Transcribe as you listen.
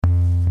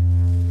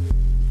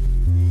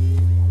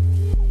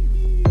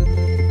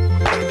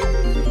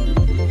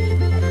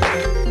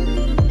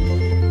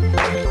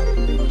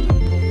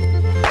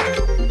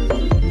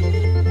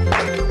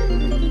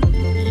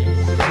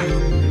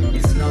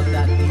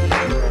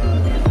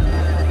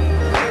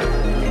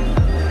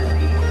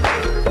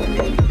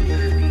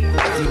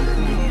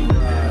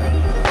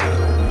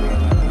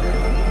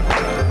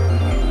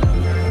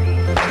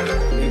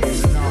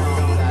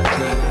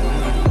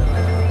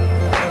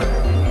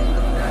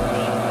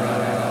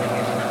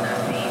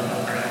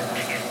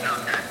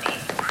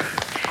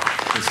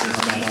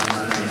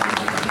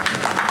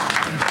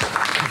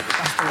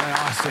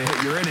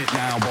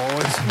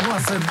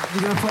So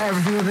you're going to put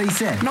everything that they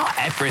said? Not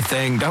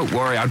everything, don't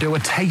worry. I'll do a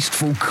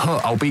tasteful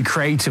cut. I'll be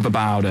creative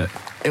about it.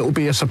 It will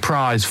be a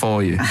surprise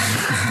for you.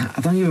 I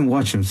don't even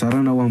watch them, so I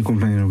don't know what I'm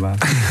complaining about.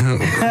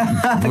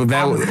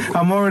 Well,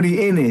 I'm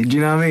already in it, do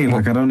you know what I mean?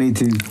 Like, I don't need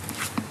to...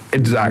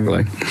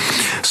 Exactly.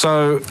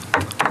 So,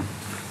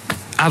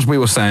 as we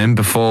were saying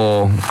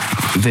before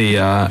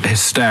the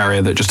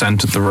hysteria that just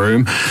entered the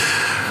room,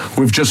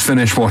 we've just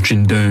finished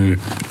watching Dune.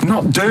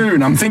 Not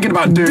Dune, I'm thinking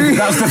about Dune.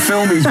 That's the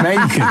film he's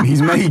making.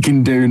 He's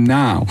making Dune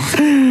now.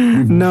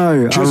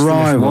 No, Just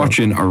Arrival. finished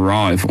watching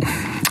Arrival.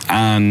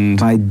 And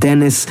by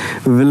Denis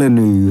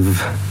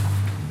Villeneuve.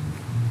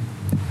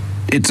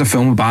 It's a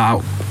film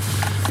about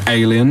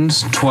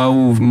aliens,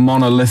 12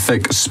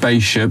 monolithic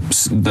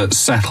spaceships that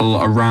settle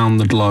around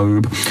the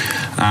globe,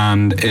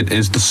 and it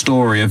is the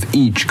story of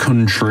each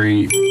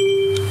country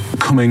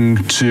coming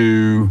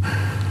to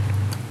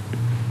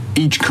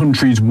each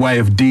country's way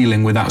of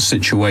dealing with that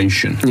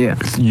situation. Yeah.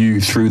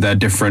 Through their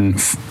different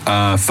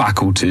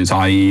faculties,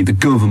 i.e. the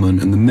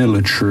government and the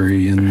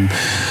military and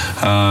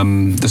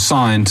the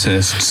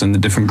scientists and the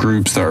different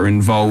groups that are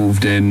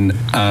involved in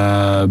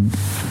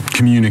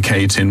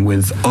communicating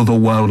with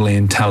otherworldly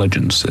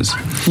intelligences.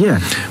 Yeah.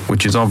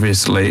 Which is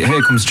obviously,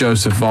 here comes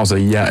Joseph Vozza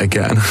yet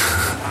again.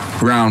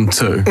 Round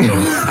 2.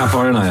 How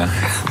far in are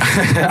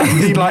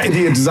you? Need like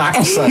the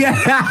exact same.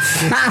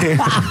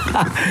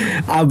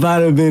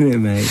 About a minute,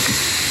 mate.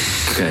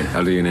 Okay,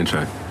 I'll do you an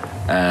intro.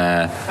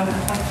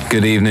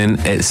 Good evening.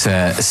 It's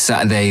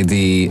Saturday,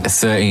 the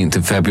 13th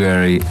of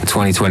February,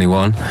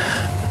 2021.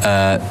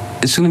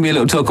 It's going to be a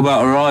little talk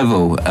about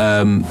Arrival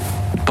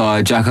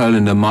by Jack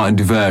Oland and Martin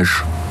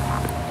Duverge.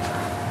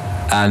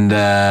 And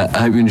I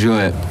hope you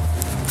enjoy it.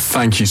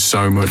 Thank you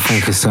so much.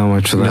 Thank you so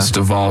much for that.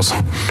 Mr. Voz.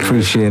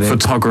 Appreciate it.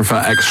 Photographer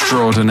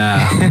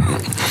extraordinaire.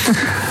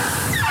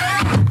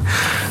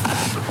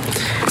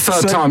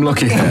 Third time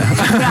lucky here.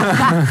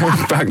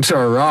 Back to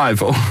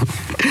Arrival.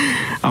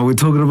 Are we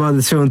talking about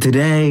this film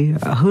today?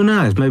 Who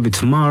knows? Maybe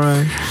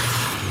tomorrow.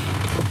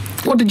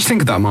 What did you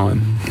think of that,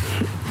 Martin?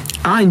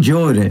 I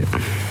enjoyed it.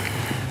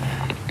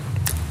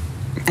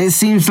 It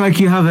seems like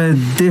you have a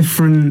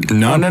different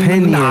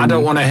opinion. No, I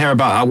don't want to hear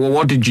about that. Well,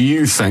 what did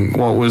you think?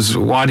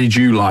 Why did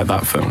you like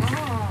that film?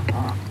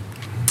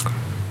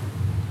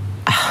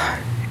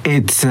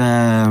 It's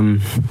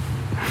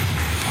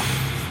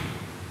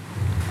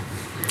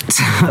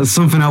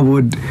something I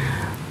would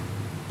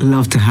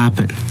love to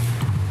happen.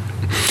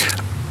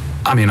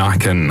 I mean, I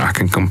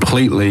can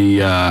completely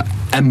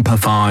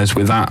empathise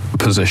with that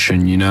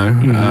position, you know.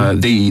 Mm-hmm.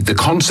 The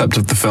concept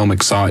of the film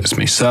excites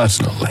me,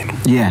 certainly.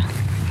 Yeah.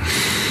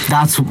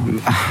 That's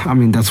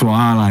why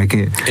I like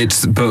it.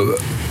 But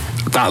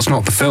that's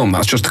not the film.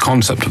 That's just the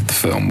concept of the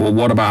film. Well,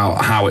 what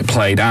about how it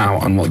played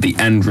out and what the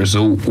end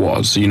result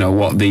was? You know,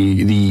 what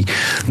the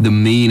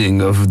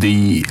meaning of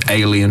the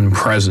alien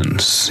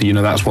presence. You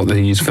know, that's what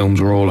these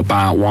films are all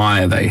about.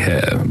 Why are they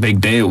here?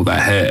 Big deal,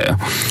 they're here.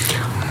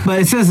 But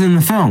it says in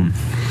the film,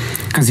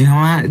 because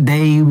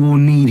they will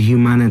need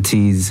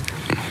humanity's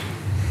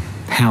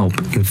help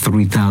in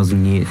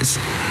 3,000 years.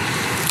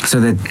 So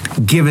they're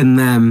giving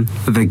them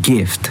the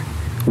gift,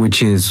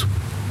 which is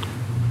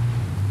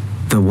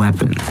the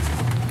weapon.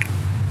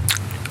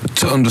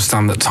 To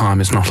understand that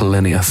time is not a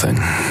linear thing.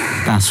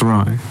 That's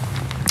right.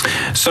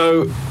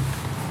 So,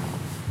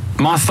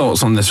 my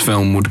thoughts on this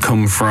film would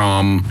come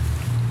from...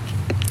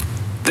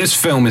 This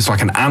film is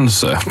like an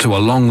answer to a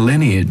long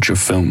lineage of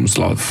films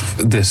of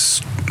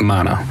this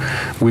manner.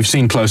 We've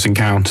seen Close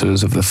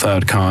Encounters of the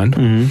Third Kind,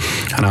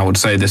 and I would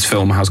say this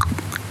film has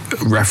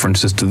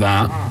references to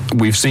that.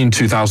 We've seen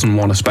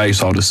 2001: A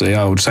Space Odyssey.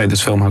 I would say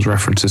this film has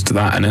references to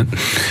that in it.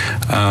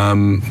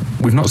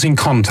 We've not seen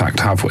Contact,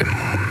 have we?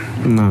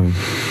 No.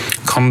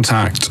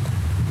 Contact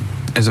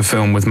is a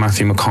film with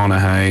Matthew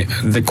McConaughey.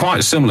 They're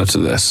quite similar to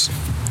this,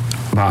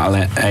 about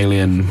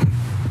alien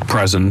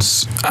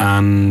presence,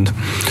 and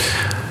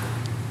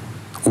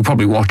we'll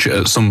probably watch it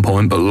at some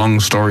point, but long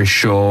story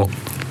short,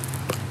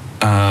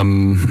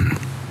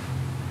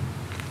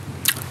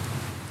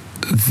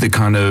 the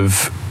kind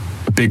of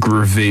big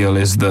reveal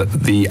is that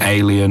the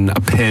alien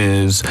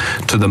appears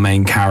to the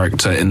main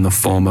character in the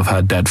form of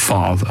her dead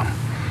father.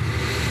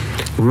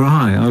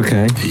 Right,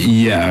 okay.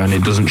 Yeah, and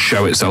it doesn't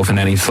show itself in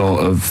any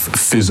sort of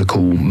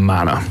physical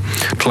manner.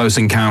 Close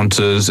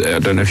Encounters, I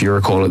don't know if you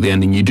recall at the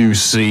ending, you do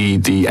see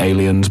the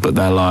aliens, but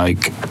they're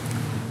like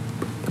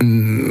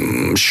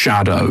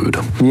shadowed.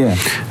 Yeah.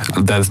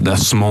 They're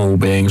small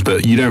beings,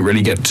 but you don't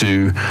really get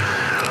to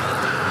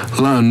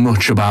learn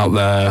much about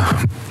their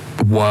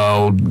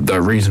world,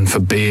 their reason for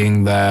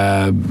being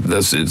there.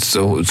 It's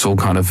all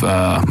kind of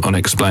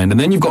unexplained. And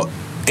then you've got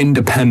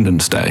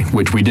Independence Day,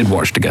 which we did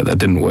watch together,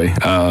 didn't we?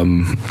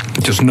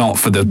 Just not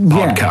for the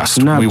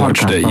podcast. No we podcast,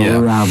 watched it, but yeah.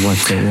 I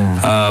watched it,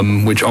 yeah.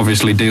 Which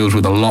obviously deals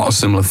with a lot of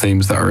similar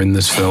themes that are in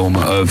this film.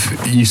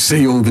 Of you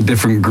see all the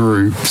different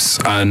groups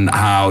and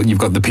how you've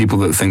got the people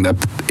that think that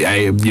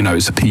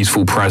it's a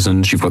peaceful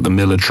presence. You've got the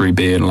military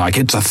being like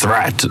it's a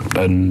threat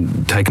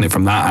and taking it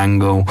from that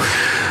angle.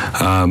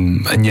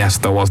 And yes,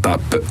 there was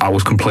that. But I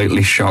was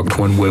completely shocked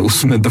when Will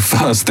Smith. The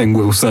first thing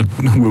Will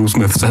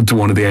Smith said to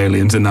one of the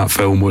aliens in that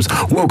film was,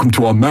 "Welcome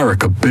to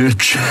America,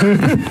 bitch,"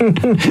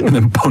 and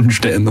then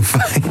punched it in the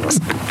face.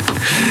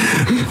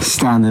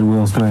 Standard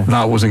Will Smith.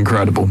 That was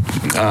incredible.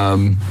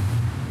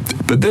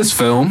 But this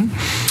film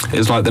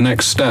is like the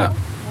next step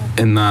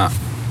in that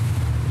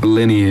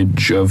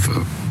lineage of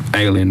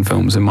alien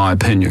films, in my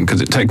opinion,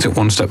 because it takes it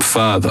one step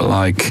further.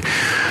 Like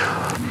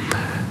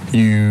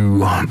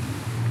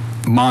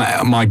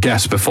my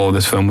guess before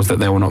this film was that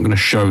they were not going to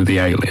show the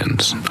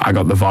aliens. I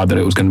got the vibe that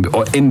it was going to be,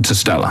 or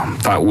Interstellar.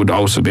 That would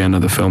also be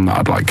another film that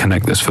I'd like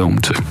connect this film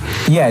to.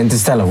 Yeah,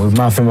 Interstellar with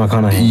Matthew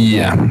McConaughey.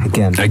 Yeah,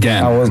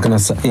 again. I was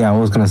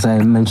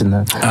gonna mention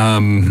that.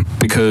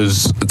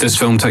 Because this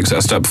film takes it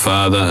a step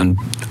further and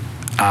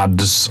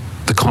adds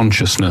the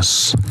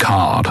consciousness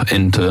card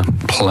into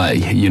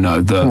play.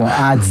 What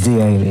adds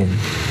the alien?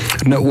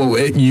 No, well,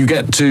 you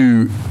get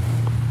to.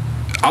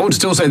 I would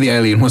still say the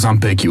alien was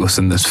ambiguous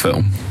in this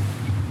film.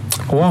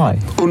 Why?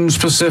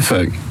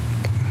 Unspecific.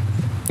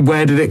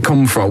 Where did it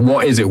come from?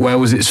 What is it? Where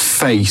was its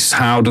face?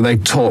 How do they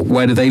talk?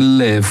 Where do they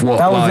live? What?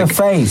 That was the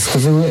face,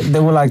 because they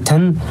were like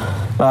 10,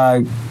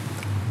 like.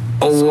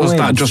 Or was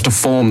that just a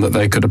form that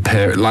they could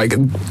appear like?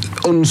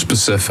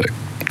 Unspecific,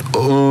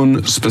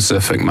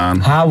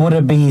 man. How would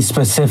it be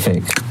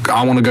specific?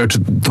 I want to go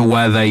to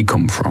where they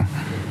come from.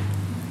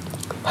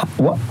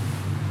 What?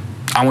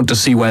 I want to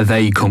see where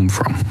they come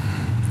from.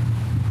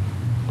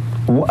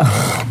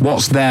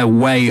 What's their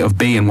way of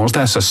being? What's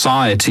their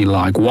society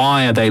like?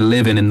 Why are they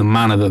living in the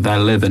manner that they're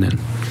living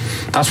in?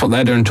 That's what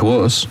they're doing to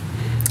us.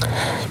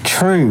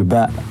 True,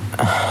 but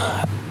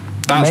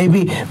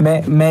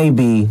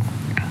maybe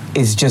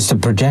it's just a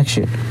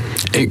projection.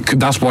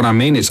 That's what I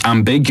mean. It's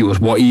ambiguous.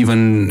 What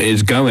even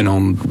is going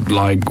on?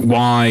 Like,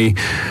 why?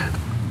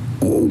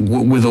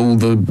 With all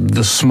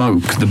the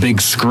smoke, the big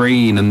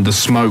screen and the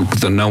smoke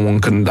that no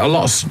one can... A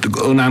lot of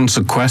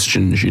unanswered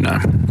questions,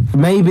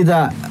 Maybe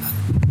that...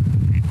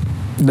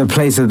 The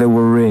place that they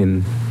were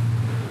in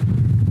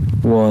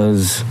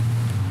was,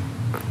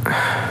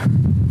 I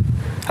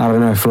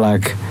don't know, for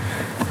like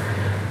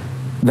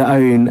their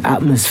own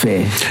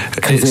atmosphere.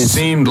 It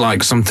seemed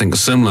like something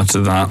similar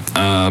to that,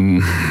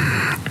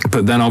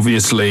 but then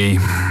obviously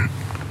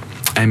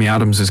Amy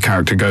Adams'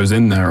 character goes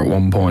in there at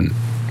one point.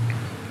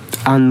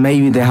 And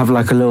maybe they have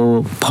like a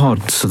little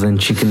pod, so then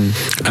she can...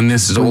 And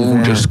this is all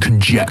just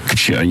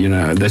conjecture,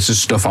 This is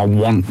stuff I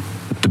want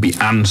to be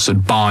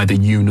answered by the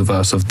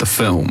universe of the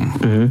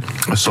film,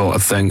 sort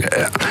of thing.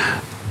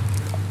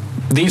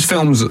 These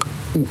films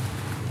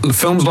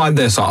like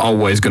this are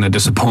always going to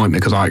disappoint me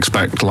because I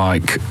expect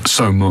like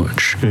so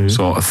much,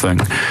 sort of thing.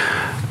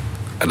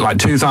 Like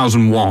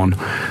 2001,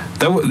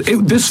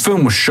 this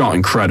film was shot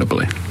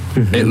incredibly.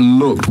 It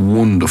looked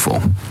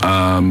wonderful.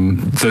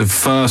 The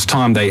first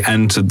time they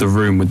entered the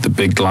room with the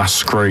big glass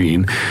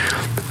screen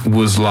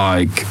was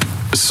like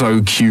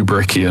so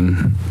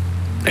Kubrickian.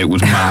 It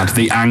was mad.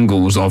 The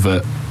angles of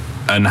it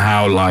and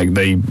how like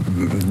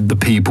the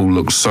people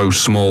looked so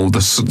small.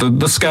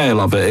 The scale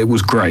of it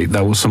was great.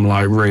 There was some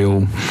like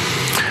real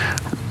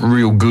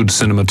good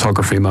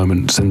cinematography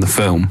moments in the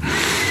film.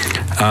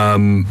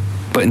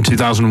 But in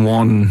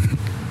 2001,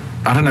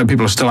 I don't know.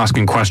 People are still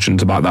asking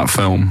questions about that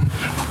film.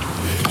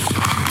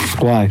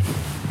 Why?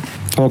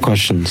 What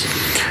questions?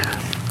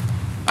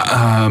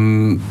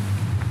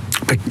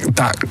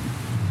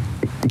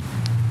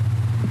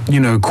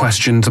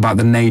 Questions about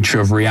the nature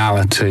of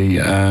reality,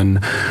 and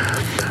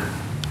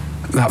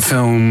that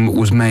film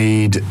was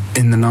made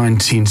in the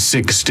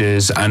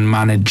 1960s and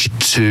managed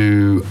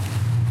to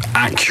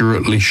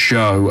accurately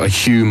show a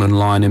human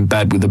lying in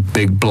bed with a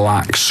big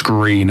black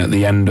screen at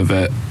the end of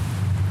it,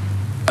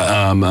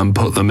 and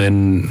put them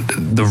in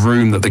the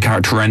room that the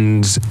character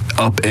ends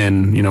up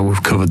in.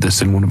 We've covered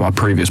this in one of our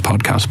previous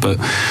podcasts, but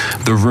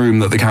the room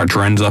that the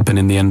character ends up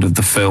in the end of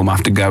the film,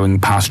 after going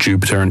past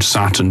Jupiter and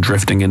Saturn,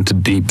 drifting into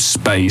deep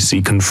space,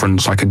 he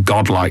confronts like a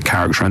godlike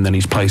character, and then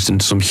he's placed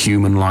into some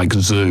human-like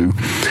zoo.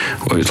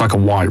 It's like a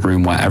white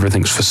room where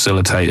everything's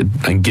facilitated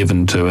and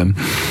given to him,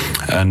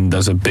 and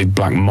there's a big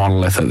black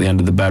monolith at the end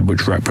of the bed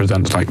which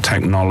represents like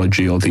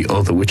technology or the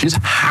other, which is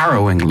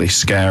harrowingly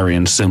scary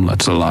and similar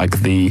to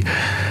like the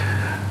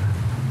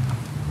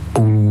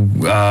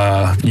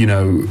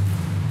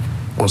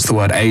what's the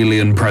word,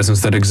 alien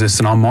presence that exists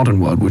in our modern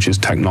world, which is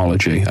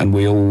technology, and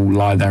we all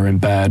lie there in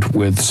bed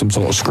with some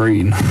sort of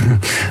screen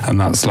and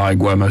that's like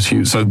where most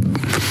humans... So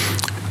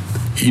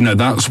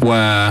that's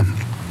where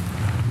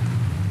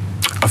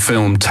a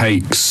film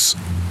takes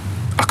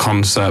a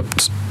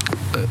concept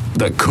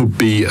that could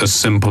be as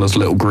simple as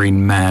little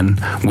green men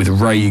with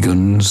ray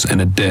guns in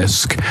a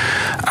disc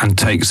and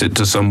takes it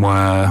to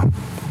somewhere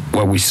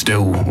where we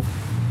still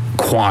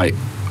quite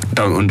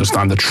don't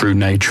understand the true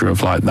nature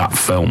of like that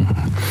film.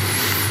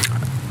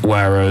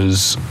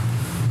 Whereas,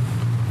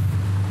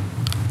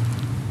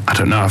 I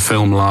don't know, a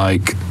film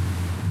like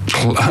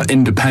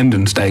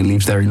Independence Day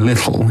leaves very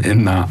little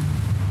in that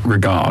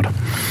regard,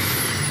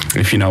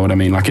 if you know what I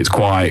mean. Like, it's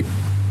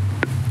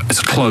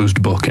a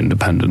closed book,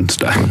 Independence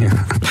Day.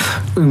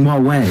 In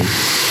what way?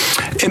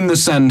 In the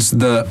sense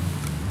that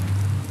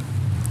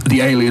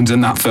the aliens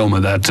in that film are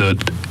there to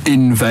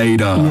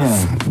invade Earth.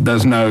 Yeah.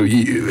 There's no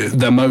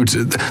their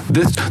motive.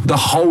 The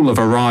whole of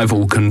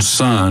Arrival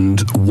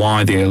concerned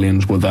why the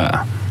aliens were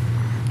there.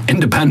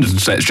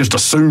 Independence Day, it's just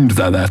assumed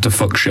they're there to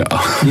fuck shit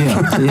up.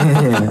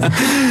 Yeah.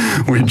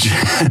 Which,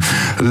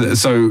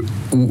 so,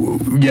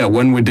 yeah,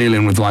 when we're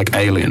dealing with like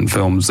alien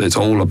films, it's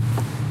all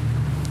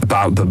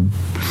about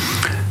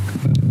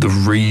the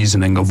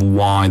reasoning of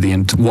why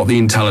what the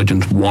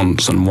intelligence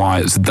wants and why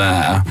it's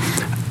there.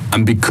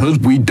 And because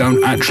we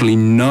don't actually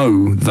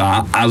know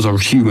that as a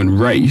human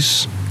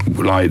race,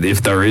 like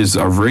if there is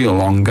a real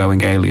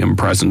ongoing alien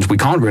presence, we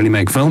can't really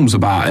make films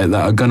about it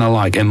that are gonna,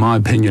 like, in my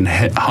opinion,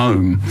 hit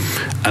home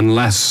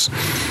unless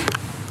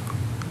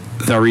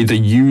they're either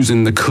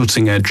using the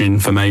cutting edge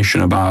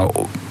information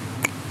about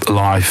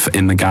life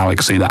in the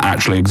galaxy that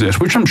actually exists,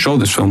 which I'm sure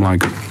this film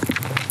like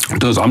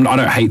does. I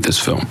don't hate this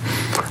film.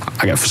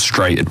 I get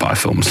frustrated by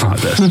films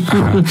like this.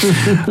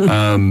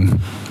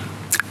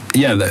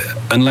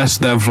 Unless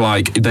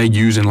they're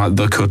using like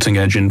the cutting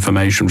edge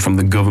information from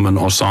the government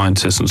or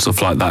scientists and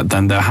stuff like that,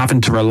 then they're having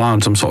to rely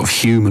on some sort of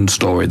human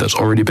story that's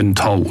already been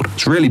told.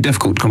 It's really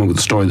difficult to come up with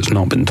a story that's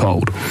not been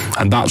told,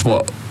 and that's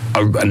what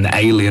an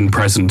alien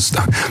presence,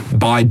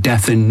 by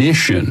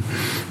definition,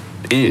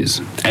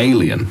 is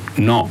alien,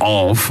 not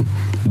of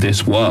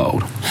this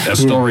world. A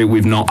story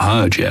we've not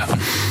heard yet.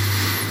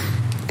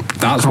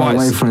 That's can't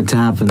wait for it to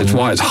happen. That's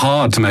why it's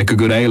hard to make a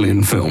good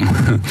alien film.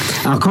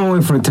 I can't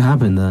wait for it to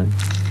happen, though.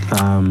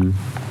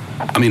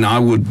 I mean,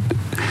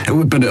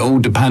 but it all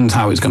depends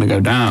how it's going to go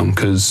down,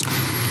 because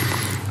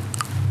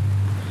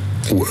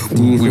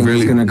do you think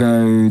it's going to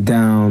go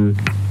down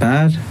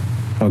bad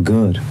or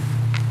good?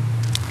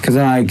 Because,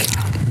 like,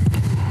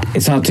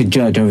 it's hard to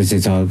judge. Obviously,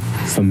 it's hard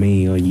for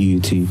me or you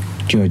to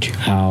judge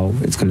how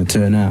it's going to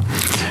turn out.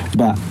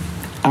 But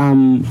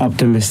I'm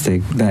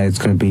optimistic that it's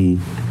going to be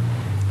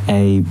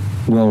a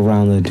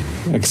well-rounded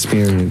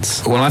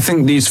experience. Well, I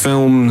think these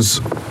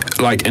films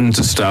like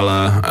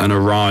Interstellar and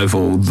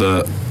Arrival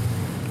that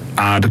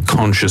add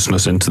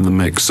consciousness into the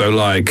mix. So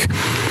like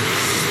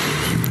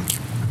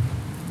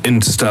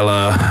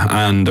Interstellar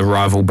and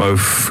Arrival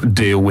both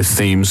deal with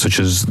themes such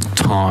as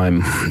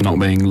time not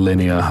being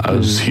linear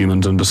as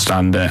humans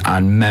understand it,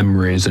 and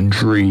memories and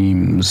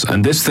dreams.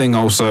 And this thing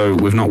also,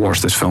 we've not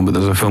watched this film, but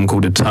there's a film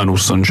called Eternal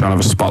Sunshine of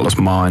a Spotless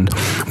Mind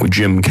with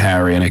Jim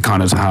Carrey, and it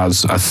kind of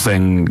has a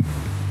thing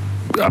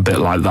a bit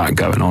like that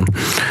going on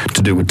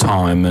to do with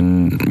time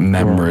and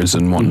memories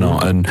and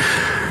whatnot. And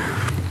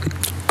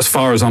as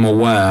far as I'm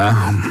aware,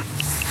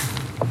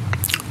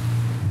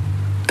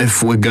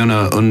 if we're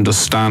gonna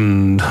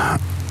understand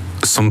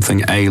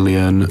something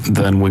alien,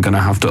 then we're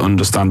gonna have to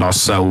understand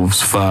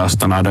ourselves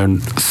first, and I don't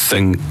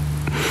think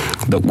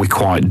that we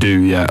quite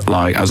do yet,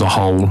 like as a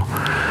whole.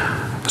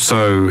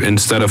 So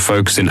instead of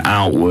focusing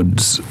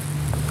outwards,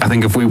 I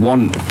think if we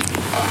want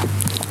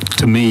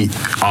to meet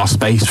our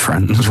space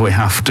friends, we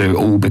have to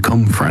all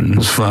become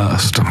friends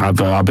first.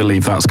 I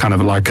believe that's kind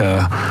of like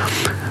I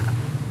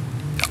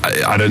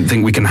don't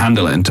think we can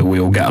handle it until we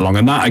all get along.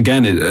 And that,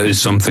 again,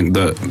 is something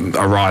that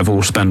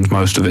Arrival spends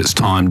most of its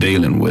time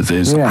dealing with,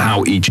 is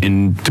how each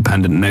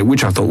independent,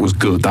 which I thought was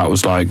good. That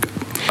was like...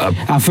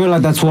 I feel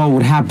like that's what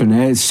would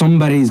happen.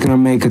 Somebody's going to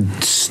make a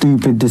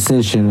stupid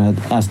decision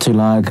as to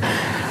like,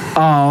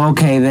 oh,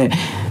 okay,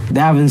 they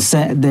haven't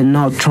said, they're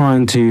not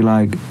trying to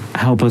like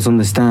help us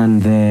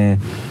understand their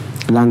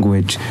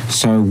language,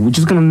 so we're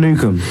just gonna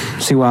nuke them,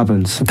 see what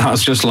happens.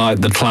 That's just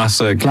like the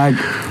classic, like,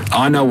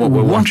 I know what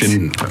we're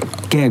watching.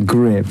 Get a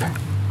grip.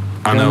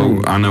 I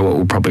know what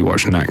we'll probably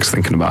watch next,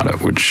 thinking about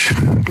it, which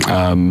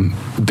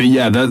but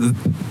yeah,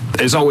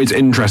 it's always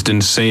interesting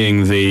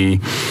seeing the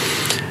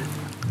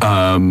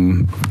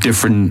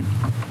different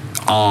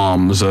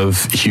arms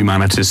of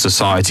humanity's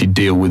society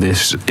deal with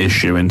this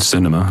issue in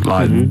cinema,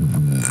 like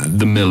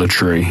the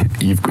military,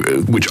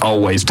 which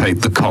always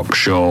take the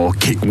cocksure,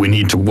 we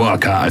need to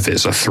work out if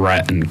it's a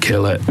threat and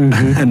kill it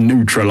and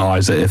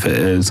neutralize it if it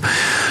is.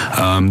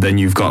 Then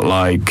you've got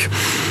like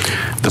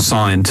the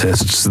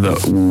scientists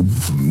that will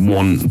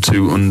want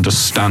to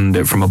understand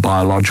it from a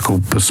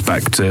biological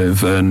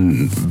perspective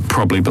and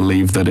probably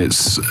believe that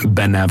it's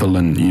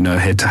benevolent,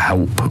 here to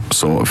help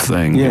sort of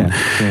thing.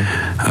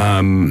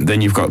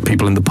 Then you've got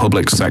people in the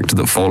public sector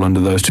that fall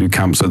under those two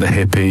camps, so the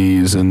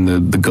hippies and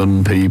the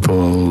gun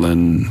people,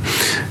 and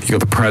you've got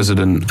the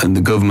president and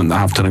the government that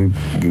have to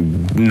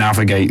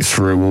navigate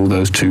through all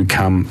those two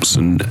camps,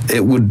 and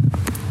it would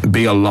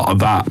be a lot of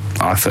that,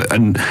 I think.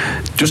 And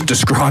just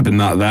describing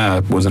that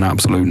there was an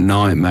absolute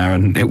nightmare,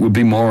 and it would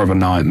be more of a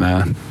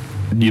nightmare,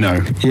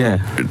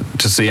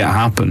 to see it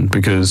happen,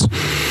 because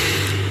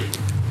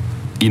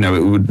you know,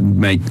 it would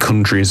make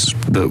countries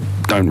that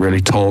don't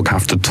really talk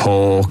have to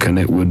talk, and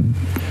it would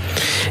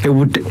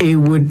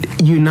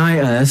unite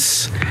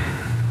us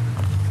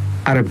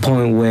at a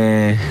point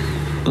where,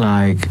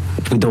 like,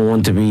 we don't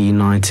want to be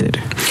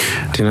united.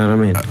 Do you know what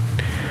I mean?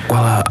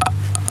 Well,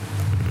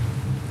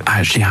 I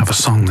actually have a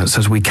song that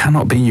says we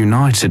cannot be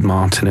united,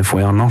 Martin, if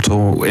we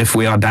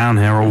are down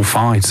here all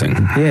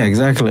fighting. Yeah,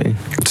 exactly.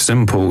 It's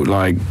simple,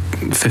 like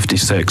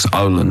 56,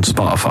 Olin,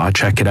 Spotify,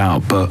 check it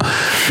out. But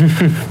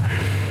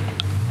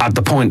at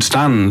the point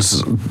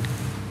stands,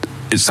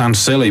 it sounds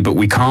silly, but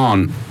we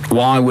can't.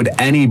 Why would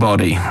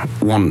anybody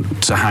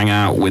want to hang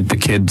out with the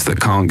kids that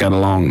can't get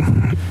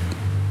along?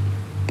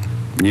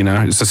 You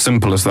know, it's as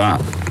simple as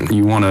that.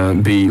 You want to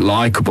be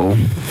likable,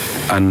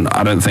 and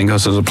I don't think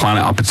us as a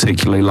planet are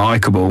particularly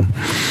likable.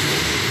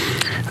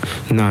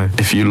 No.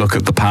 If you look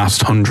at the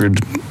past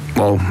 100,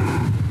 well,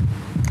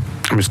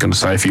 I'm just going to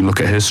say if you look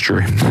at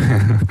history.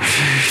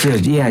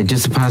 Yeah,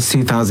 just the past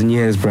 2,000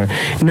 years, bro.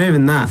 Not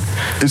even that.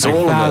 It's like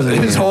all of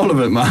it. It's all of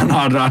it, man.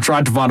 I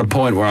tried to find a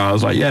point where I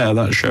was like, yeah,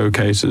 that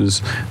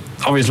showcases.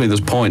 Obviously,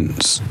 there's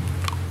points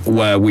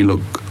where we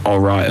look all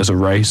right as a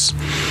race.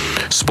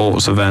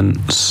 Sports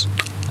events,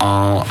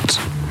 art,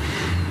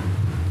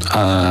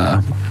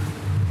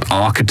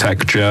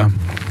 architecture,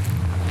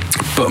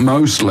 but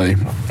mostly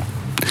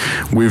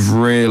we've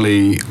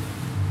really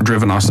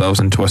driven ourselves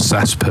into a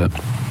cesspit.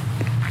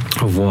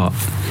 Of what?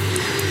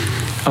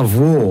 Of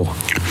war?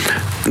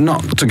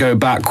 Not to go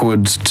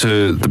backwards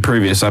to the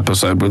previous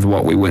episode with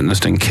what we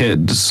witnessed in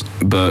kids,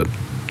 but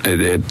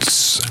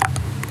it's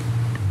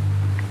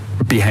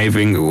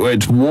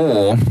it's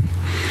war.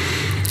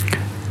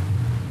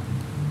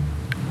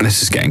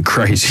 This is getting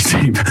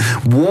crazy deep.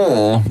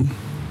 War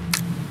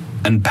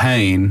and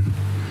pain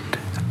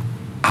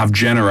have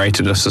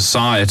generated a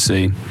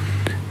society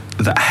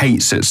that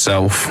hates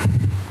itself.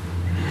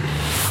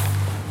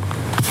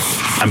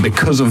 And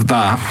because of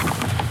that,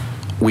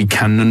 we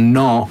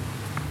cannot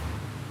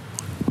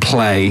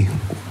play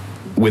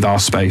with our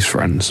space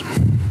friends.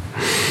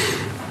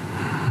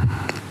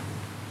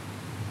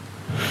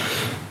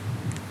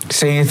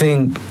 So you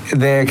think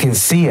they can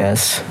see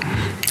us?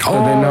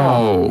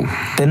 Oh,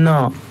 they're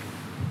not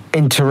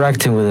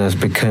interacting with us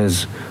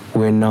because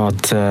we're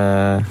not.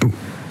 Well,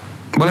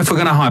 if we're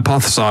going to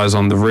hypothesize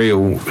on the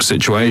real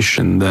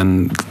situation,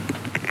 then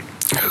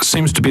it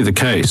seems to be the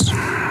case.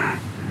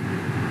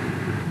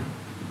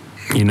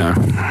 You know.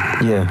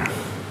 Yeah.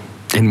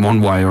 In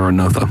one way or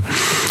another,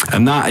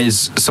 and that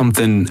is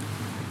something.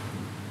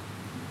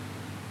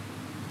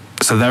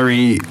 It's a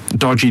very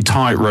dodgy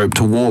tightrope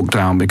to walk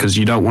down, because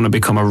you don't want to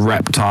become a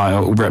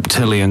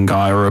reptilian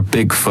guy, or a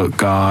Bigfoot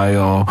guy,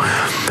 or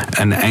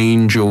an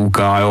angel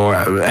guy, or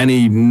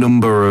any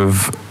number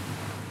of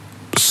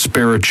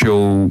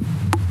spiritual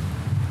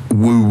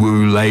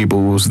woo-woo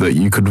labels that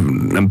you could,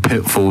 and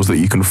pitfalls that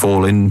you can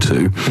fall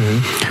into.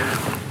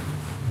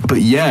 Mm-hmm. But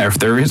yeah, if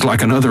there is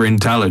like another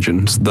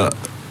intelligence that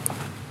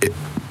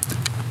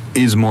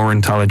is more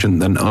intelligent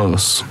than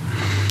us,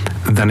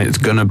 then it's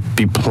going to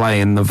be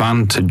playing the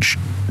vantage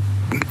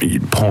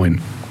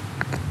point.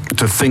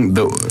 To think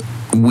that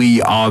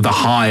we are the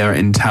higher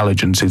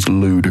intelligence is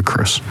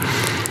ludicrous.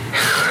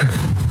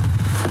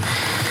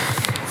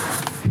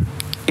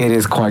 It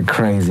is quite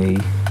crazy.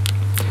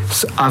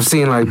 So I've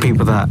seen like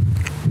people that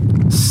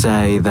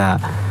say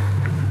that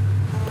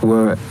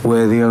we're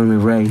the only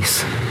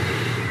race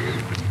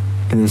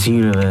in this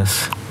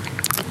universe.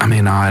 I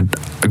mean, I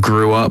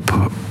grew up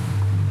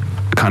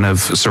kind of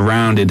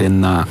surrounded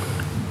in that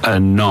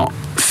and not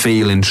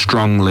feeling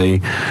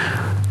strongly.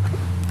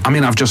 I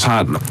mean, I've just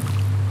had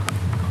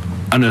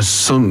an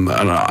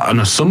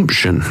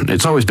assumption.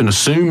 It's always been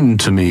assumed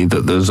to me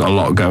that there's a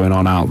lot going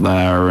on out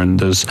there, and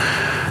there's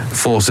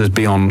forces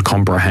beyond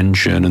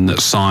comprehension, and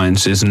that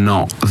science is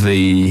not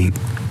the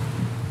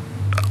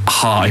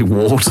high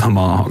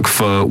watermark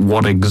for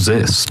what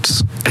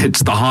exists.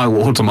 It's the high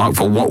watermark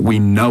for what we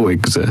know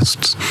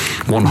exists.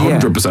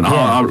 100%.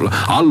 Yeah.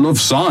 I love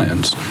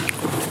science,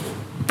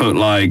 but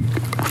like,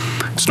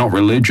 it's not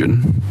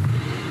religion.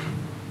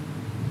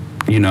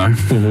 You know,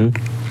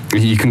 mm-hmm.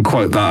 You can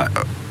quote that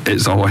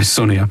It's Always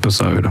Sunny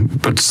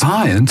episode, but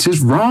science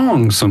is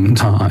wrong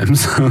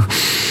sometimes.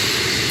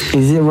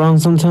 Is it wrong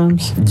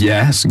sometimes?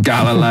 Yes,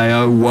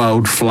 Galileo,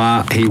 world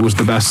flat. He was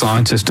the best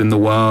scientist in the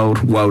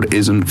world. World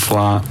isn't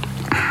flat.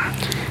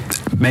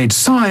 Made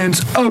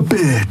science a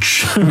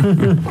bitch.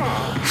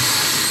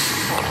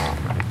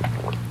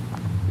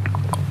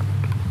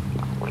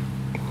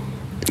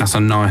 That's a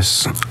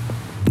nice,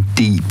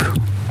 deep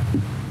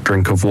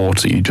drink of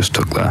water you just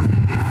took there.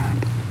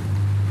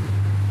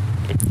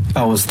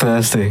 I was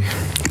thirsty.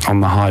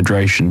 On the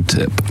hydration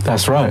tip.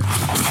 That's right.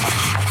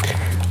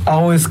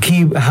 Always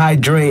keep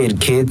hydrated,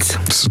 kids.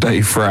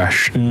 Stay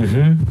fresh.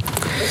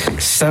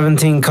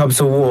 17 cups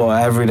of water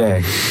every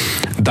day.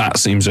 That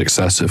seems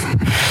excessive.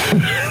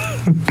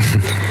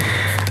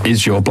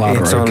 Is your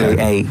bladder it's okay?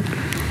 It's only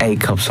 8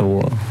 cups of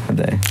water a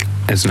day.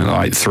 Isn't it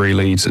like 3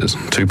 litres?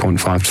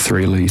 2.5 to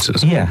 3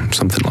 litres? Yeah.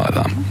 Something like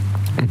that.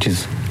 Which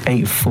is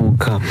 8 full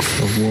cups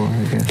of water,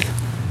 I guess.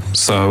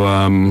 So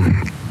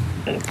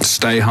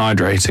stay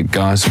hydrated,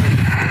 guys.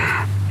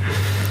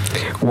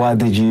 Why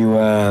did you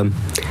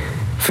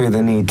feel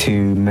the need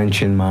to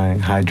mention my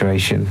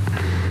hydration?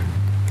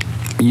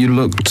 You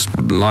looked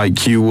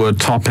like you were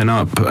topping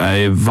up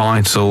a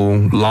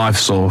vital life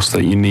source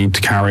that you need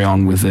to carry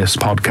on with this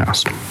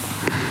podcast.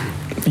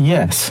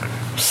 Yes.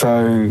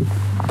 So,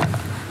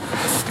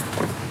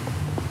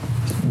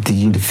 did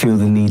you feel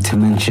the need to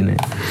mention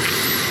it?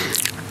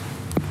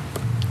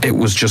 It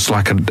was just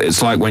like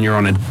it's like when you're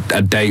on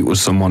a date with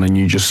someone and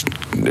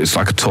it's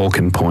like a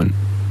talking point,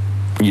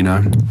 you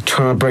know?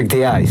 Trying to break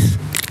the ice?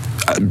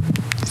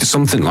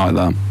 Something like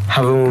that.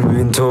 Haven't we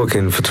been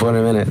talking for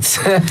 20 minutes?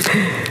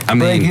 I mean,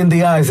 breaking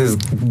the ice is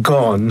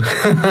gone.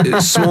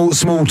 It's small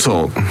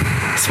talk.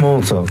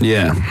 Small talk?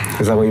 Yeah.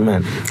 Is that what you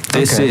meant?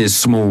 This Okay. is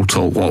small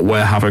talk, what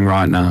we're having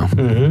right now.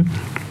 Mm-hmm.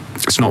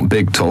 It's not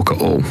big talk at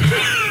all.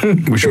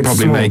 We should It's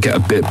probably small. make it a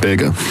bit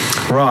bigger.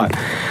 Right.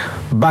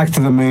 Back to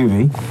the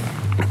movie.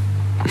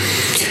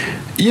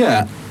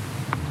 Yeah.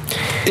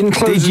 In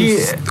closing...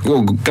 you-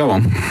 Well, go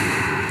on.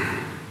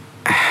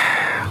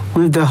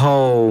 With the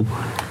whole...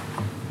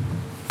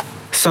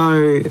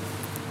 So,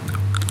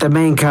 the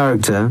main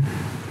character,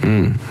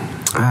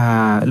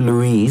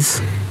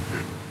 Louise,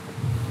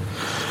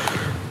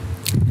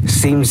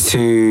 seems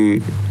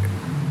to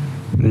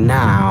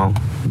now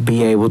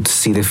be able to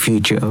see the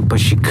future, but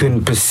she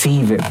couldn't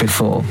perceive it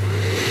before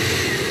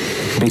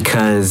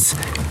because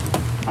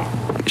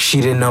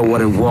she didn't know what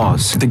it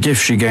was. The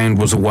gift she gained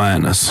was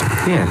awareness.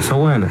 Yeah, it's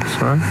awareness,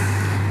 right?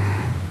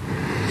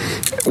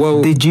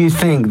 Well, Did you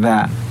think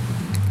that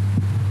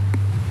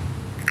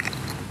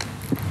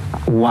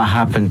what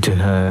happened to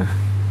her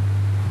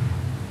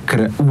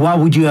what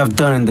would you have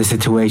done in the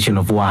situation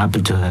of what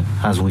happened to her,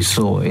 as we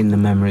saw in the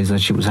memories that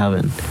she was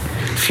having,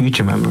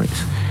 future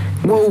memories?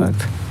 Well, in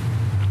fact?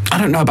 I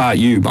don't know about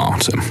you,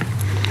 Martin,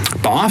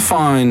 but I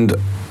find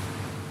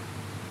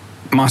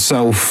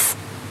myself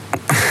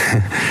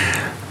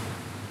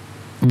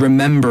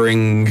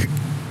remembering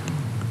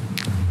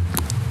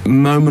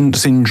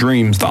moments in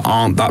dreams that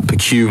aren't that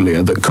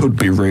peculiar, that could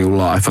be real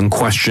life, and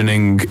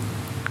questioning,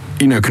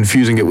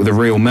 confusing it with a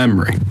real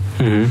memory.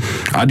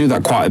 Mm-hmm. I do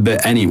that quite a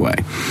bit anyway.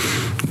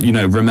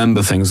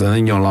 Remember things, and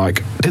then you're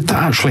like, did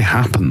that actually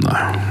happen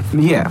though?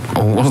 Yeah.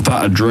 Or was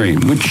that a dream?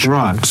 Which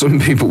some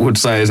people would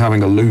say is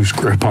having a loose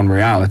grip on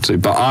reality.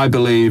 But I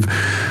believe,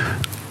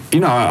 I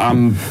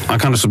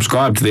kind of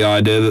subscribe to the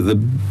idea that the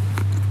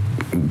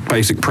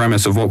basic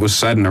premise of what was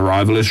said in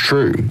Arrival is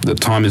true, that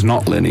time is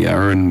not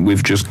linear, and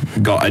we've just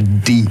got a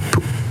deep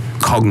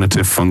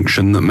cognitive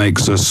function that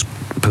makes us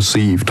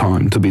perceive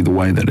time to be the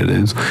way that it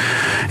is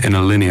in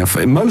a linear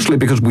mostly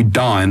because we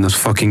die and there's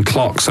fucking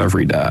clocks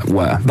every day,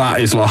 where that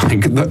is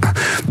like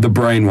the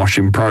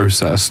brainwashing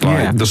process.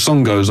 The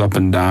sun goes up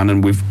and down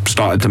and we've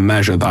started to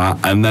measure that,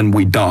 and then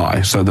we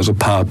die, so there's a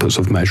purpose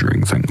of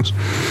measuring things.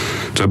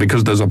 So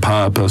because there's a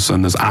purpose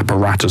and there's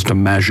apparatus to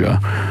measure,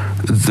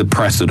 the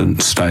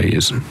precedent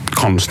stays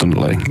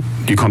constantly.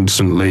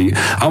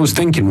 I was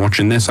thinking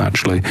watching this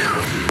actually,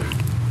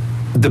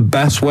 the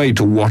best way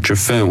to watch a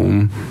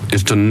film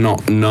is to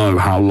not know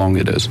how long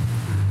it is.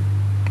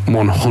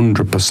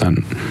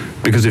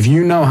 100%. Because if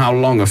you know how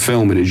long a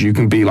film it is, you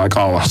can be like,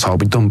 oh, so I'll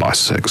be done by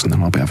 6 and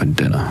then I'll be having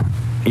dinner.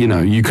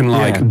 You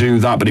can do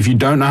that. But if you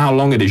don't know how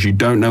long it is, you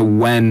don't know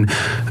when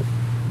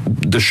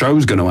the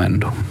show's going to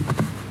end.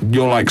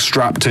 You're like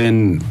strapped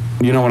in,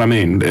 you know what I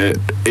mean?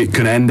 It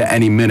can end at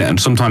any minute. And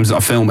sometimes a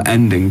film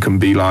ending can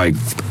be like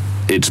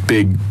its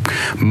big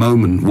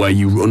moment where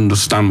you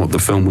understand what the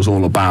film was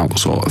all about,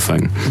 sort of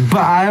thing. But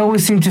I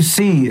always seem to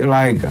see,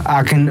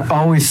 I can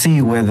always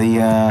see where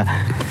the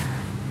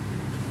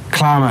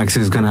climax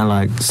is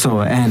gonna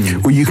sort of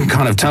end. Well, you can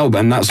kind of tell,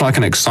 and that's like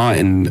an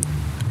exciting...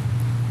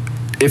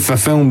 If a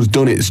film's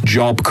done its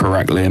job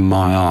correctly, in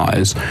my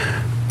eyes,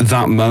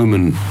 that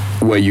moment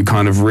where you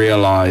kind of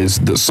realise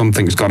that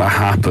something's got to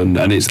happen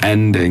and it's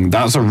ending,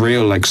 that's a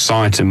real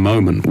exciting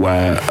moment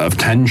of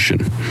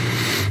tension.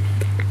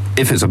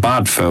 If it's a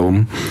bad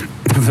film,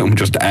 the film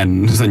just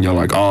ends and you're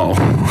like, oh,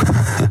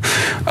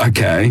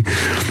 okay.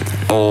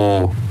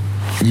 Or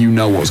you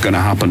know what's going to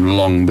happen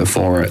long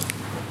before it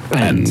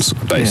ends,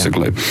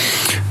 basically.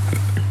 Yeah.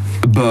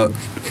 But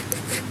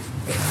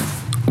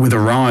with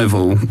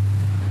Arrival,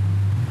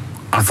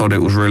 I thought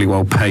it was really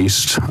well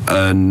paced,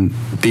 and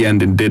the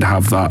ending did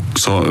have that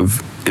sort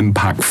of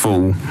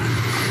impactful.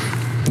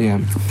 Yeah.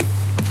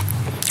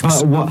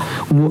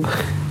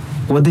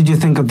 What did you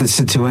think of the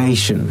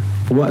situation?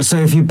 So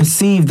if you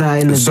perceive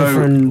that in a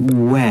different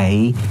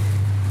way,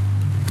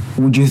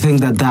 would you think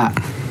that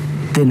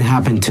didn't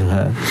happen to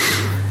her?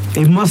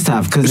 It must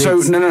have,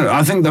 because no.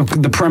 I think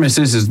the premise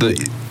is that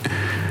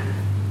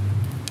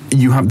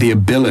you have the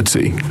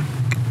ability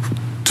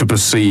to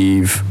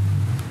perceive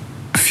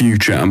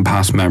future and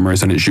past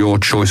memories, and it's your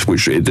choice.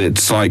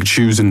 It's like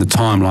choosing the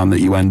timeline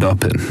that you end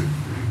up in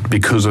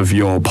because of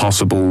your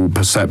possible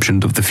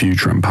perceptions of the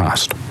future and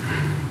past.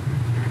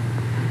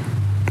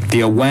 The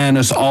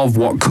awareness of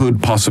what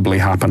could possibly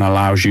happen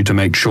allows you to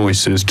make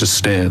choices to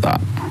steer that.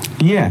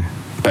 Yeah.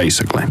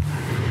 Basically.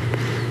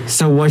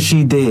 So what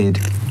she did,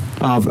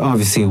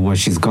 obviously what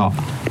she's got,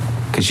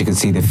 because she can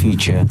see the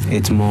future,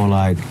 it's more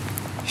like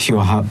she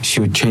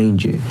would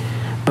change it.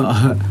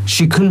 But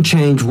she couldn't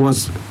change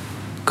what's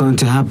going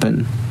to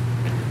happen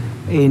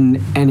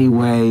in any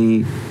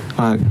way.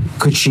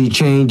 Could she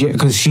change it?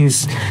 Because she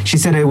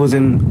said it was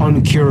an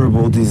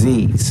uncurable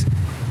disease.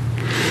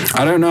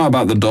 I don't know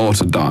about the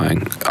daughter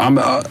dying.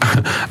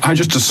 I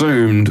just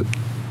assumed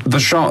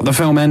the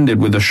film ended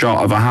with a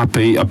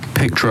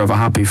picture of a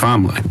happy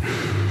family.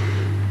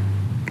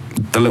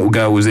 The little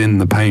girl was in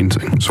the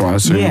painting, so I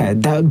assume. Yeah,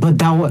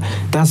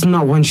 that's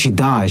not when she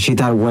died. She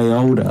died way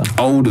older.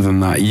 Older than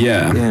that,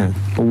 yeah. Yeah,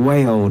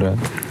 way older.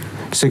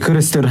 So it could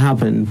have still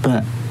happened,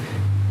 but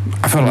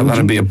I felt like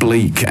that'd be a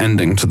bleak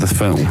ending to the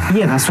film.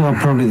 Yeah, that's why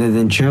probably they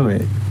didn't show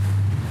it.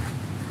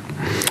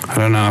 I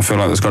don't know, I feel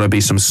like there's got to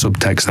be some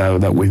subtext there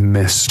that we've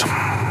missed.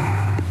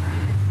 I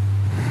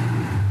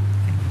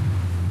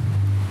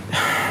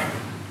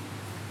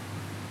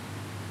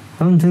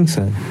don't think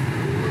so.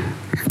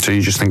 So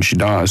you just think she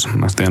dies,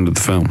 and that's the end of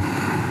the film?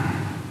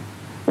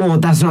 Well,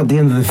 that's not the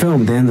end of the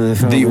film. The end of the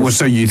film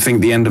so you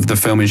think the end of the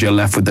film is you're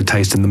left with the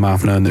taste in the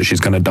mouth knowing that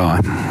she's going to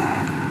die?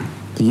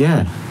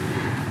 Yeah.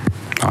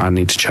 I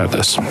need to check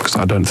this, because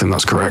I don't think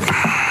that's correct.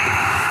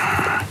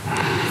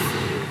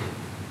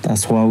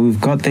 That's why we've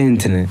got the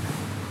internet.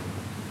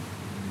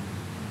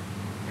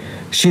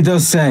 She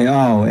does say,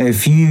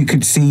 if you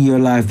could see your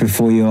life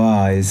before your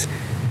eyes,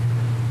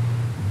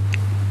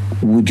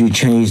 would you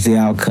change the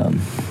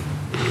outcome?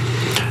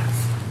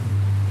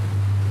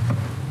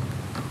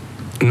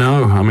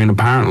 No, I mean,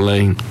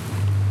 apparently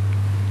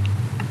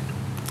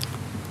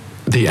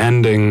the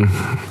ending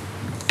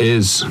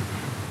is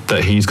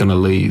that he's going to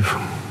leave.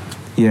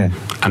 Yeah.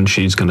 And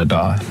she's going to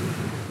die.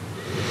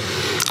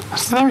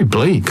 That's very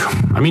bleak.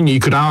 I mean, you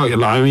could argue.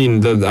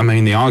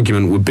 The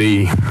argument would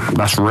be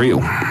that's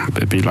real.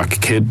 It'd be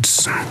like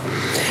kids.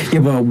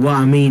 Yeah, but what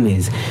I mean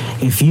is,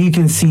 if you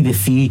can see the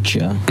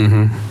future,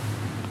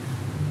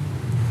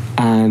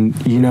 and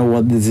you know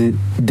what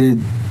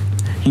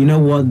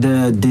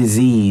the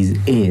disease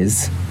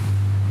is,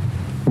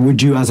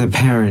 would you, as a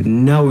parent,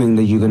 knowing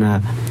that you're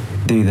gonna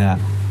do that,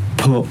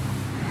 put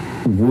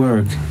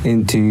work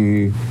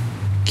into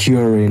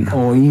curing,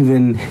 or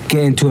even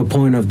getting to a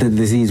point of the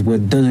disease where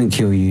it doesn't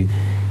kill you,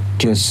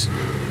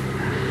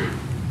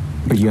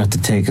 but you have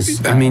to take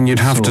you'd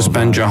have to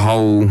spend your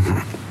whole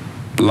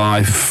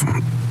life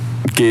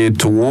geared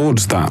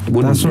towards that,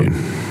 wouldn't you?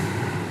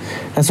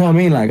 That's what I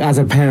mean. Like, as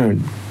a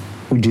parent,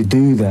 would you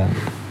do that,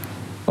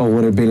 or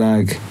would it be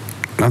like?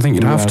 I think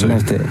you'd have to.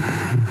 Left it.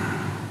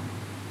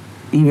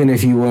 Even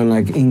if you weren't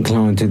like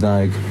inclined to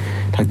like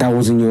that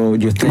wasn't your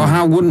thing. Well,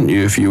 how wouldn't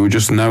you if you were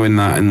just knowing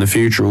that in the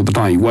future all the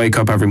time? You wake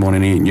up every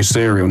morning eating your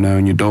cereal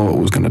knowing your daughter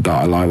was going to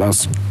die. Like,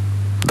 that's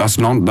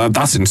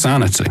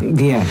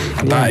insanity. Yeah.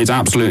 That is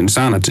absolute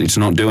insanity to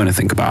not do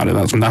anything about it.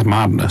 That's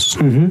madness.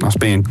 Mm-hmm.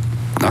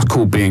 That's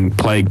called being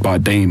plagued by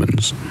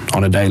demons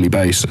on a daily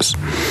basis.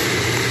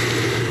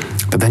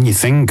 But then you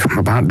think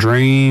about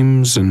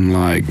dreams and,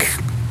 like,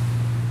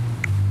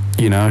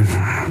 you know,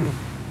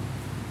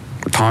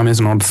 time is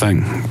an odd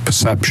thing.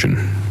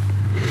 Perception.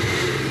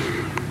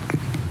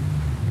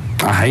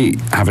 I hate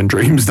having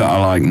dreams that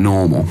are, like,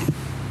 normal.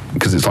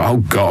 Because it's like, oh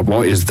God,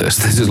 what is this?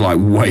 This is like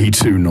way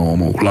too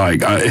normal.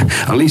 Like,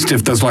 at least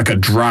if there's like a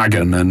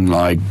dragon and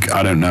like,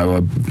 I don't know,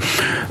 a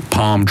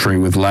palm tree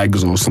with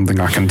legs or something,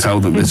 I can tell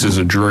that this is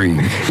a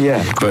dream.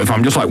 Yeah. But if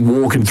I'm just like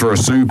walking through a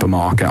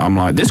supermarket, I'm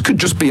like, this could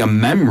just be a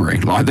memory.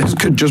 Like, this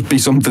could just be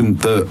something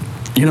that,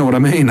 you know what I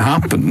mean,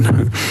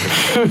 happened.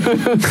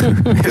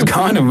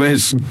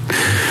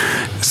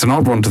 It's an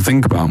odd one to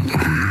think about.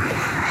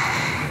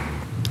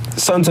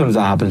 Sometimes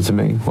that happens to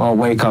me. Well, I'll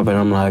wake up and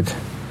I'm like,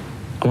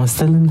 am I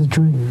still in the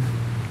dream?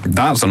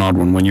 That's an odd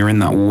one, when you're in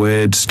that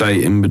weird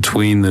state in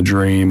between the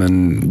dream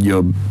and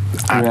your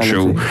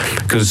actual...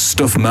 Because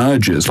stuff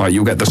merges. Like,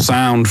 you'll get the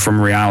sound from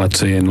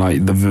reality and,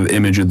 like, the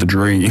image of the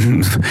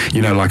dream.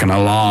 You know, like an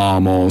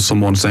alarm or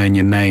someone saying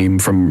your name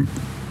from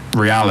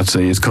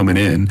reality is coming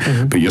in,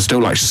 but you're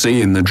still, like,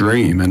 seeing the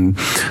dream. And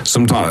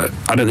sometimes,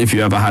 I don't know if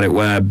you ever had it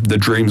where the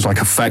dream's,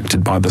 like,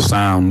 affected by the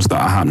sounds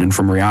that are happening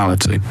from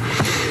reality.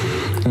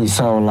 And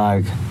so,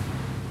 like...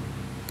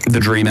 the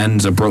dream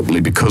ends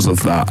abruptly because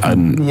of that,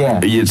 and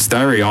it's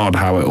very odd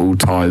how it all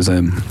ties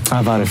in.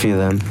 I've had a few of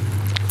them.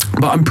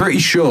 But I'm pretty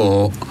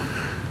sure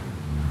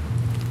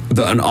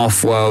that an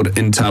off-world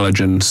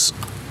intelligence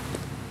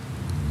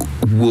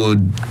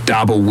would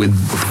dabble with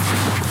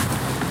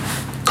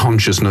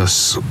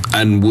consciousness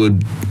and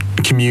would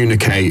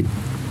communicate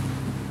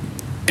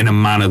in a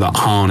manner that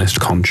harnessed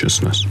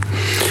consciousness.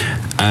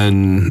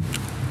 And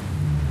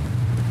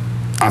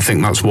I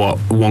think that's what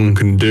one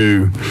can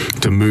do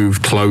to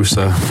move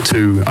closer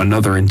to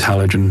another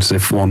intelligence,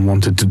 if one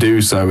wanted to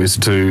do so, is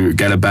to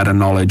get a better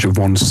knowledge of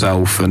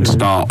oneself and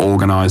start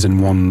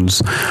organising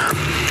one's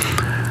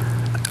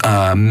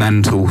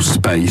mental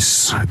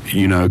space,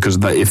 you know, because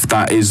if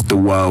that is the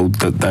world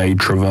that they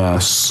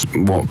traverse,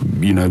 what,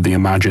 you know, the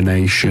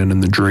imagination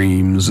and the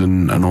dreams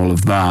and all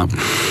of that,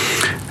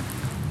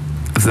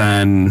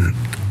 then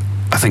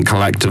I think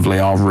collectively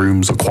our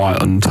rooms are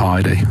quite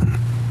untidy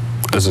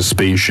as a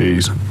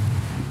species.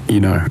 You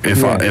know,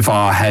 if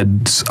our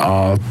heads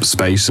are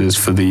spaces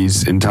for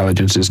these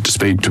intelligences to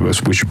speak to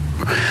us, we should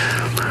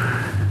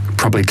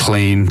probably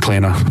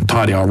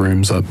tidy our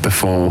rooms up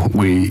before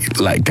we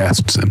let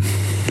guests in.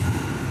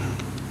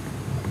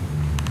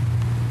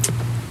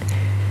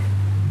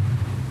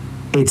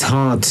 It's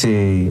hard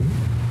to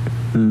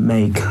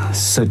make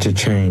such a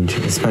change,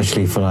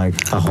 especially for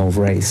like a whole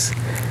race.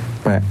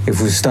 But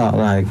if we start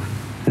like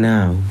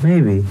now,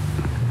 maybe.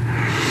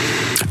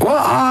 Well,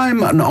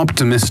 I'm an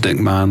optimistic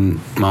man,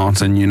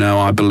 Martin. You know,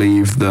 I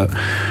believe that,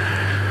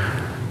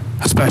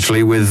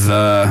 especially with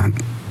the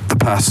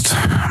past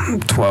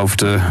 12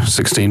 to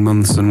 16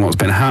 months and what's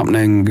been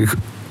happening,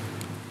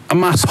 a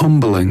mass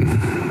humbling.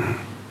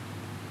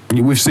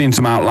 We've seen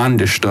some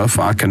outlandish stuff.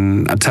 I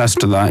can attest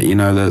to that. You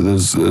know, that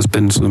there's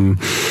been some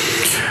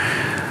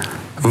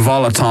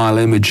volatile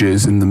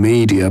images in the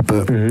media,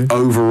 but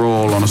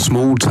overall, on a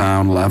small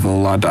town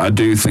level, I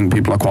do think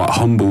people are quite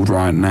humbled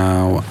right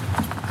now.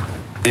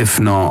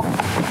 If not,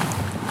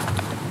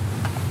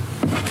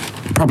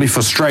 probably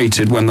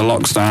frustrated when the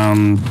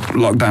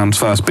lockdowns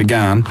first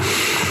began.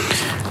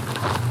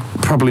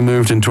 Probably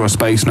moved into a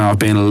space now of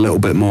being a little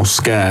bit more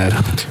scared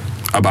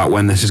about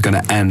when this is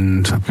going to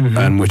end,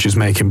 and which is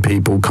making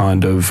people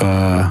kind of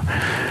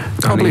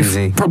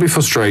probably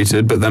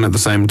frustrated, but then at the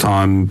same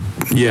time,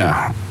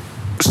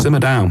 simmer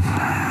down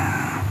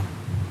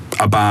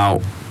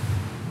about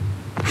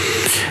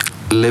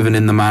living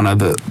in the manner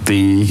that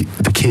the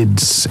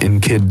kids in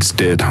Kids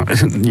did,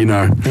 you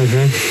know,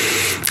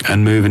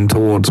 and moving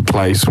towards a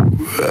place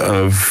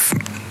of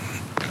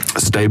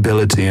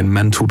stability and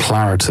mental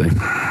clarity.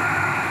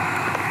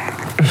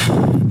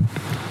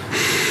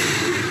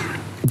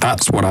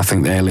 That's what I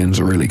think the aliens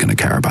are really going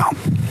to care about.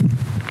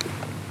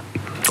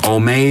 Or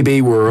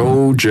maybe we're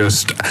all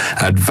just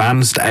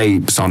advanced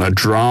apes on a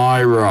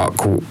dry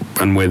rock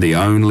and we're the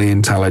only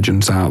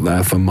intelligence out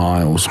there for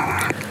miles.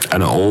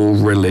 And all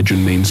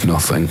religion means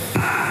nothing.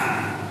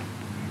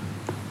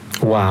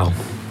 Wow.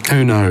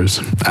 Who knows,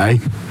 eh?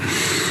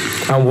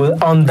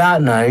 And on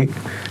that note,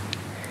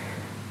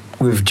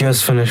 we've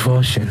just finished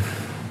watching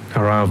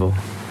Arrival.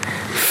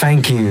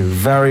 Thank you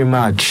very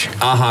much.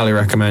 I highly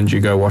recommend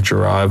you go watch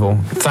Arrival.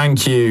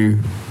 Thank you.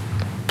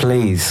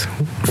 Please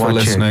for watch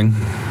listening,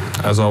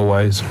 as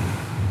always.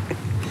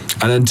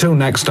 And until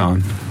next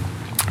time.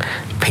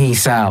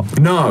 Peace out.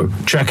 No,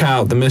 check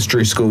out The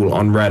Mystery School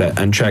on Reddit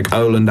and check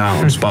Oland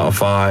out on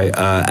Spotify,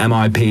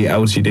 MIP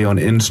LTD on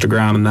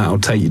Instagram, and that'll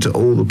take you to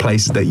all the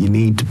places that you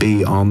need to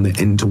be on the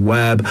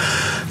interweb.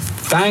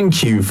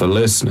 Thank you for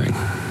listening.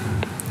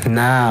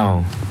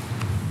 Now,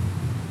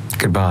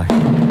 goodbye.